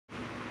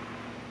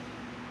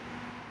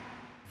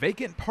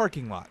Vacant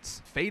parking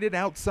lots, faded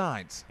out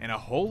signs, and a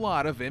whole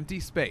lot of empty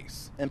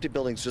space. Empty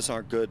buildings just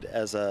aren't good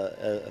as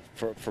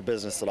for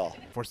business at all.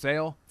 For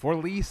sale, for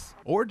lease,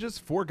 or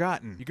just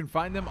forgotten. You can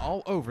find them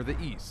all over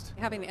the East.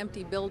 Having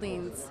empty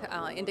buildings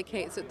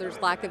indicates that there's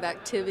lack of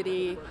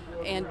activity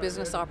and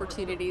business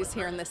opportunities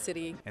here in the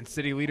city. And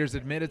city leaders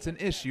admit it's an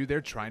issue they're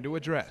trying to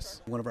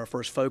address. One of our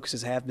first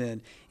focuses have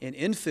been in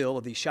infill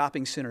of these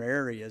shopping center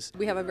areas.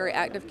 We have a very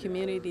active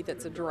community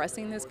that's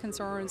addressing these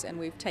concerns, and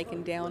we've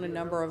taken down a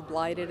number of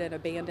blighted and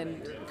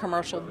abandoned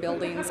commercial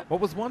buildings.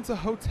 What was once a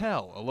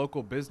hotel, a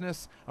local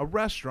business, a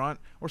restaurant,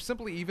 or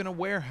simply even a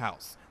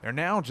warehouse, they're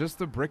now just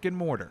the brick and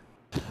mortar.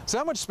 So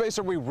how much space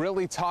are we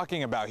really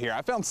talking about here?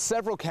 I found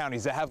several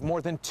counties that have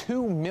more than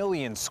 2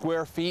 million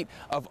square feet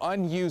of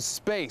unused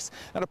space.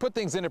 Now, to put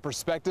things into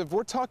perspective,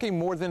 we're talking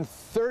more than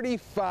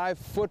 35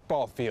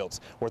 football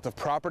fields worth of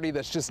property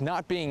that's just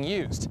not being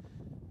used.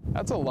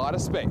 That's a lot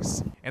of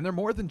space. And they're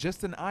more than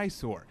just an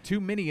eyesore.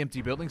 Too many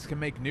empty buildings can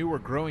make new or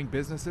growing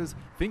businesses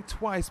think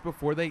twice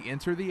before they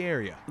enter the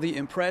area. The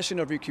impression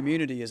of your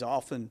community is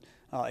often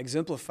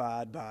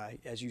exemplified by,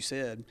 as you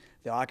said,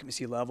 the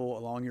occupancy level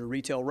along your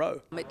retail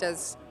row. It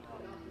does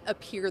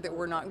appear that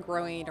we're not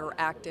growing or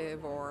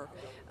active or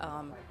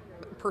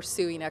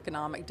pursuing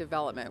economic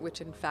development,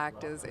 which in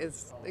fact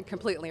is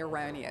completely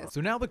erroneous.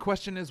 So now the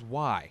question is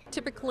why?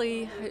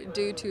 Typically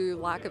due to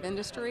lack of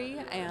industry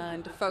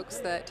and folks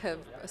that have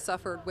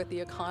suffered with the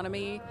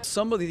economy.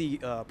 Some of the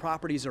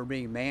properties are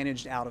being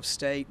managed out of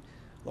state,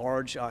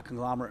 large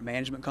conglomerate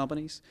management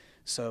companies.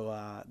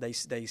 So they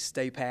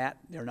stay pat.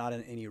 They're not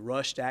in any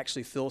rush to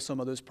actually fill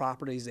some of those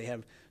properties. They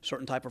have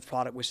certain type of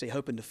product which they're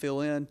hoping to fill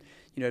in.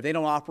 You know, they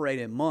don't operate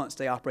in months,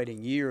 they operate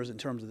in years in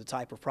terms of the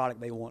type of product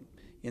they want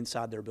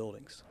inside their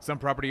buildings. Some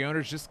property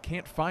owners just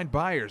can't find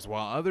buyers,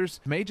 while others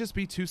may just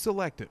be too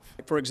selective.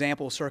 For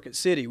example, Circuit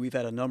City, we've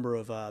had a number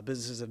of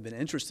businesses have been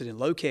interested in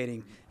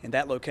locating in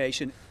that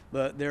location,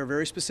 but they're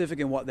very specific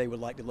in what they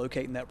would like to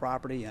locate in that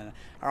property. And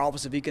our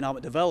Office of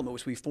Economic Development,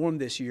 which we formed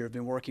this year, have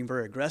been working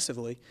very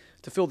aggressively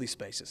to fill these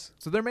spaces.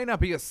 So there may not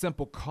be a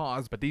simple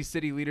cause, but these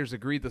city leaders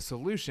agree the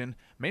solution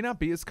may not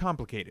be as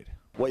complicated.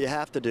 What you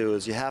have to do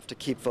is you have to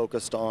keep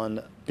focused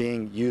on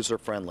being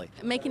user-friendly.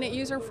 Making it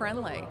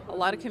user-friendly. A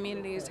lot of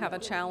communities have a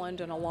challenge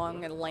and a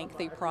long and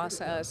lengthy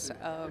process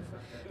of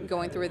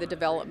going through the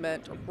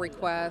development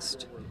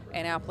request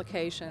and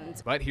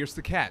applications. But here's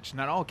the catch.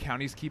 Not all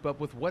counties keep up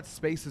with what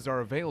spaces are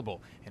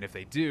available. And if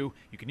they do,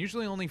 you can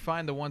usually only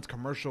find the ones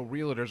commercial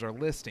realtors are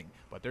listing,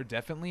 but they're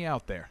definitely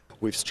out there.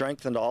 We've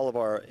strengthened all of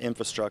our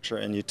infrastructure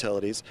and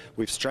utilities.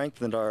 We've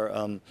strengthened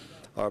our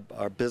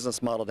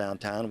business model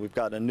downtown. We've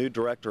got a new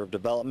director of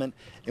development,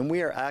 and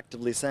we are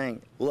actively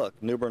saying, look,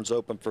 New Bern's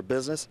open for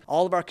business.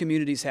 All of our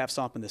communities have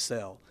something to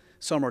sell.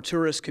 Some are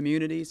tourist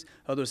communities,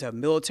 others have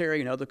military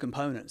and other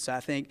components.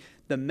 I think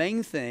the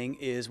main thing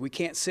is we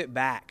can't sit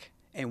back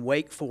and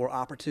wait for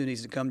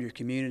opportunities to come to your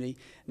community.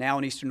 Now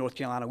in Eastern North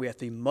Carolina, we have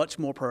to be much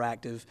more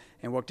proactive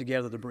and work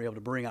together to be able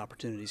to bring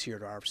opportunities here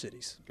to our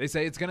cities. They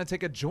say it's going to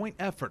take a joint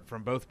effort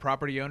from both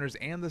property owners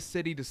and the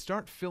city to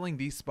start filling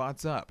these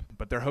spots up.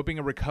 But they're hoping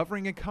a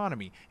recovering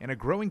economy and a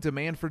growing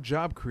demand for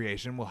job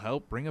creation will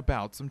help bring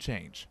about some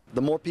change.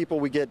 The more people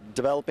we get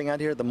developing out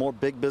here, the more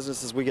big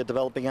businesses we get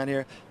developing out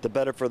here, the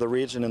better for the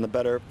region and the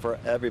better for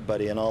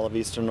everybody in all of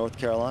Eastern North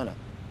Carolina.